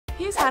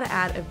Here's how to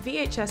add a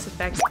VHS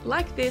effect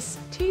like this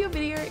to your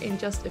video in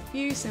just a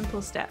few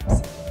simple steps.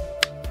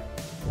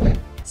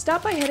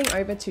 Start by heading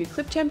over to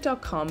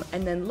clipchamp.com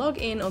and then log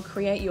in or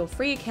create your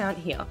free account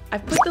here.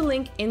 I've put the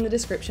link in the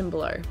description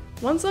below.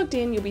 Once logged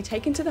in, you'll be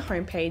taken to the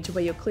homepage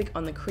where you'll click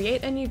on the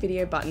Create a New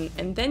Video button,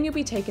 and then you'll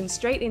be taken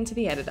straight into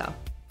the editor.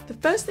 The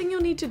first thing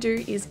you'll need to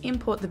do is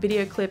import the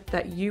video clip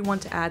that you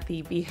want to add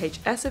the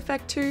VHS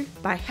effect to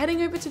by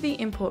heading over to the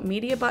Import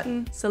Media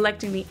button,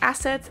 selecting the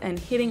assets and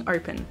hitting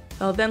Open.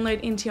 They'll then load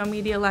into your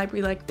media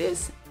library like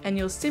this, and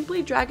you'll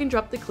simply drag and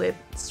drop the clip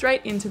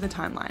straight into the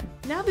timeline.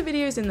 Now the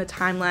video is in the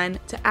timeline.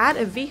 To add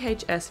a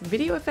VHS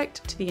video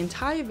effect to the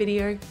entire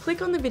video,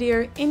 click on the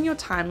video in your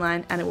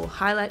timeline and it will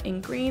highlight in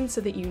green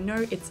so that you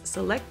know it's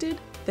selected.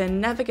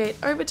 Then navigate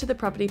over to the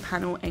property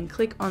panel and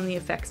click on the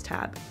Effects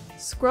tab.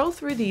 Scroll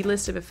through the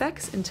list of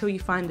effects until you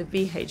find the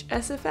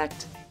VHS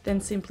effect,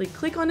 then simply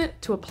click on it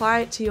to apply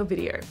it to your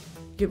video.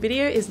 Your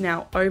video is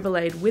now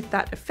overlaid with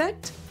that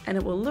effect and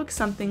it will look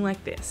something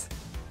like this.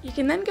 You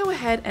can then go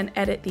ahead and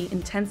edit the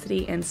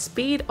intensity and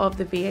speed of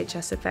the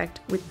VHS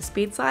effect with the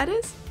speed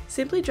sliders.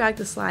 Simply drag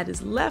the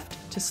sliders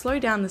left to slow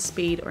down the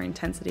speed or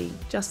intensity,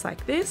 just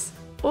like this,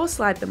 or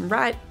slide them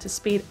right to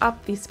speed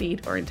up the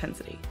speed or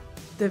intensity.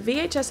 The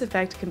VHS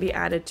effect can be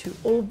added to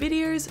all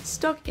videos,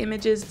 stock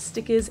images,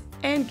 stickers,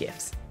 and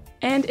GIFs.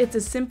 And it's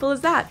as simple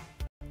as that.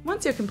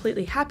 Once you're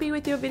completely happy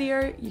with your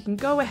video, you can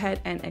go ahead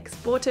and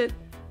export it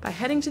by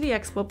heading to the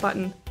export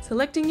button,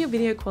 selecting your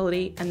video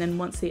quality, and then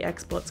once the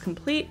export's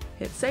complete,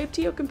 hit save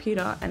to your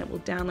computer and it will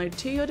download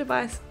to your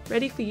device,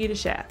 ready for you to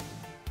share.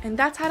 And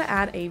that's how to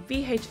add a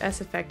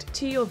VHS effect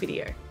to your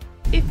video.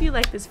 If you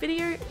like this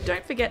video,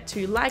 don't forget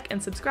to like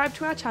and subscribe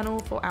to our channel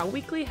for our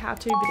weekly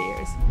how-to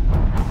videos.